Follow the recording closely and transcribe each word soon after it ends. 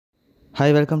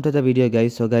Hi, welcome to the video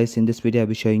guys. So guys, in this video I'll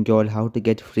be showing you all how to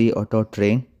get free auto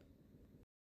train.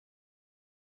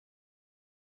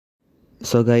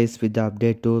 So guys, with the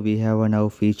update 2 we have a now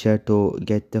feature to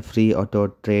get the free auto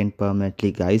train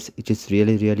permanently guys, which is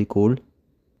really cool.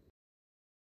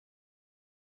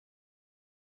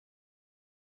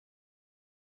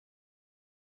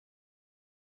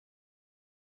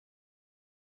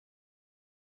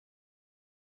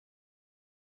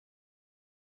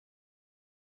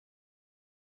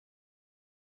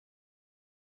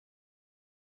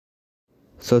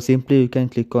 So simply you can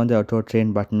click on the auto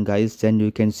train button guys, then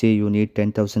you can see you need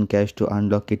 10,000 cash to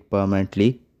unlock it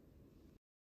permanently.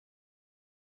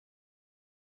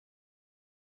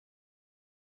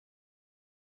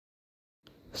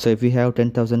 So if you have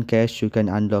 10,000 cash you can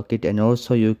unlock it, and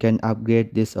also you can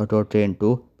upgrade this auto train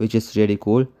too, which is really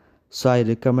cool. So I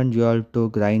recommend you all to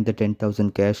grind the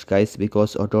 10,000 cash guys,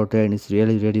 because auto train is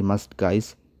really must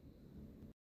guys.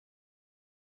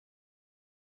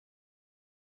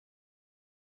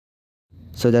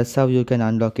 So that's how you can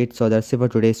unlock it. So that's it for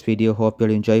today's video. Hope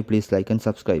you'll enjoy. Please like and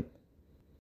subscribe.